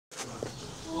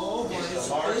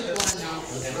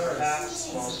and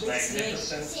perhaps most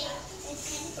magnificent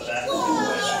of that.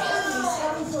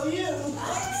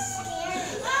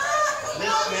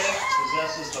 This snake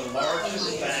possesses the largest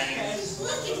fangs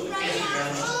of any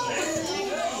venomous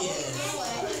snake,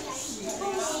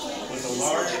 with a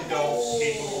large adult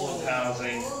capable of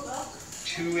housing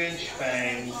 2-inch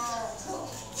fangs,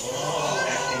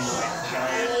 acting like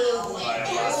giant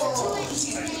biological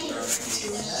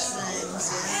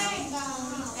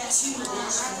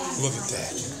Look at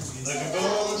that. The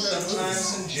gaboon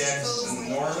sometimes injects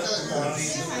enormous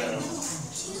quantities of venom,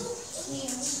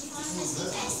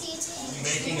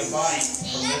 making a bite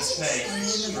from this snake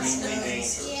extremely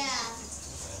dangerous.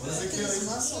 His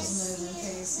muscles move in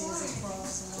case he sees it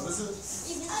crossing.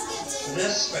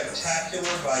 This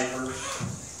spectacular viper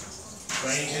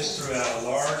ranges throughout a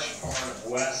large part of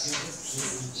West,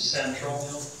 Central,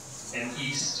 and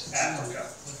East Africa.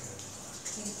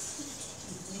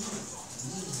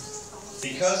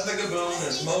 Because the gaboon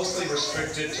is mostly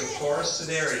restricted to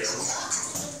forested areas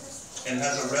and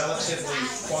has a relatively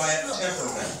quiet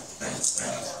temperament,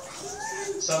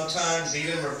 sometimes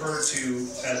even referred to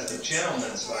as the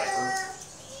gentleman's viper,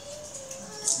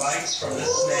 bites from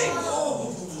this snake,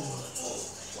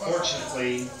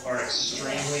 fortunately, are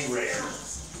extremely rare.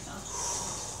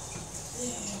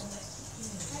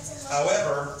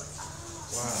 However,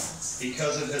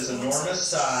 because of his enormous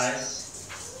size,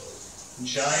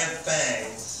 giant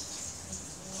fangs,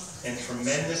 and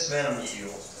tremendous venom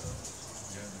yield,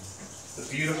 the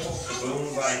beautiful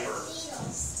Gaboon Viper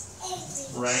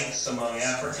ranks among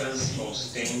Africa's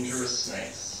most dangerous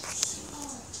snakes.